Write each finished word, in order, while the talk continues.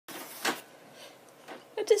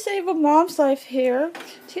Disabled Mom's Life here.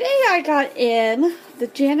 Today I got in the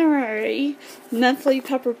January monthly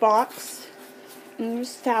pepper box, and it was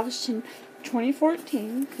established in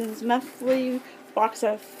 2014. This monthly box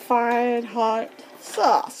of fine hot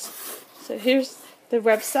sauce. So here's the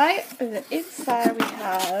website. On the inside we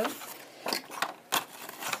have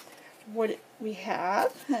what we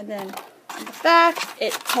have, and then on the back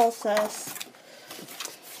it tells us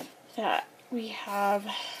that we have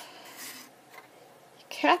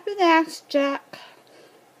Captain AssJack,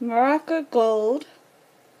 Morocco Gold,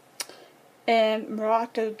 and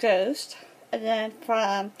Morocco Ghost, and then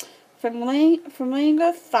from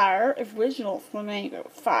Flamingo Fire, original Flamingo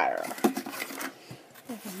Fire.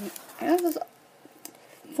 And this is a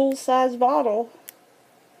full-size bottle,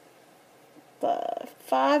 the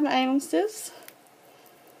 5 ounces.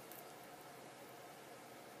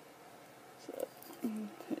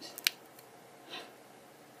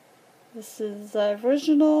 This is the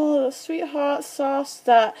original sweet hot sauce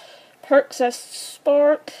that perks a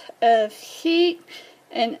spark of heat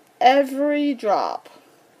in every drop.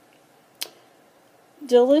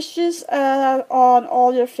 Delicious on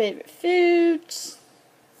all your favorite foods.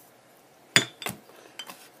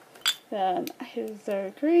 Then here's the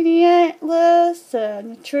ingredient list,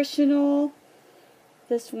 nutritional.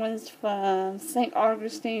 This one's from St.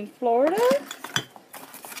 Augustine, Florida.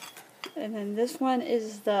 And then this one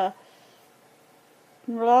is the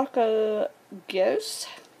Morocco Ghost.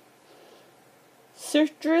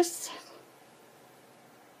 Citrus.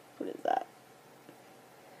 What is that?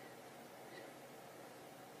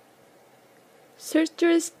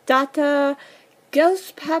 Citrus Datil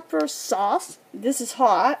Pepper sauce. This is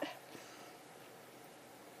hot.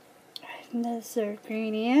 And those are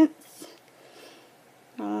ingredients.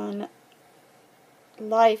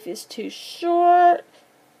 Life is too short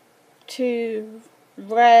to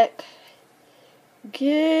wreck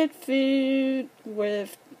good food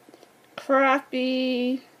with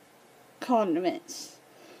crappy condiments.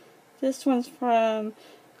 This one's from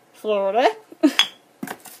Florida.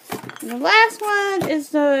 And the last one is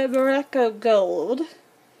the Morocco Gold.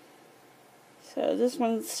 So this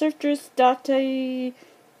one's Citrus Datil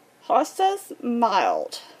Hot Sauce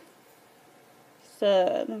Mild.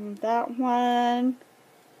 So then that one.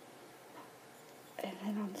 And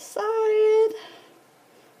then on the side,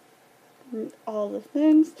 all the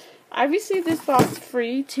things. I received this box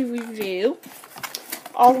free to review.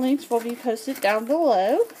 All links will be posted down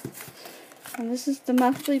below. And this is the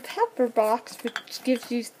monthly pepper box, which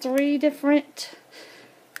gives you 3 different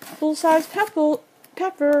full-size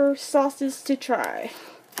pepper sauces to try.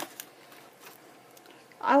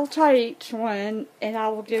 I will try each one, and I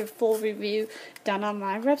will give a full review down on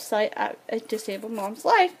my website at A Disabled Mom's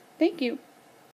Life. Thank you.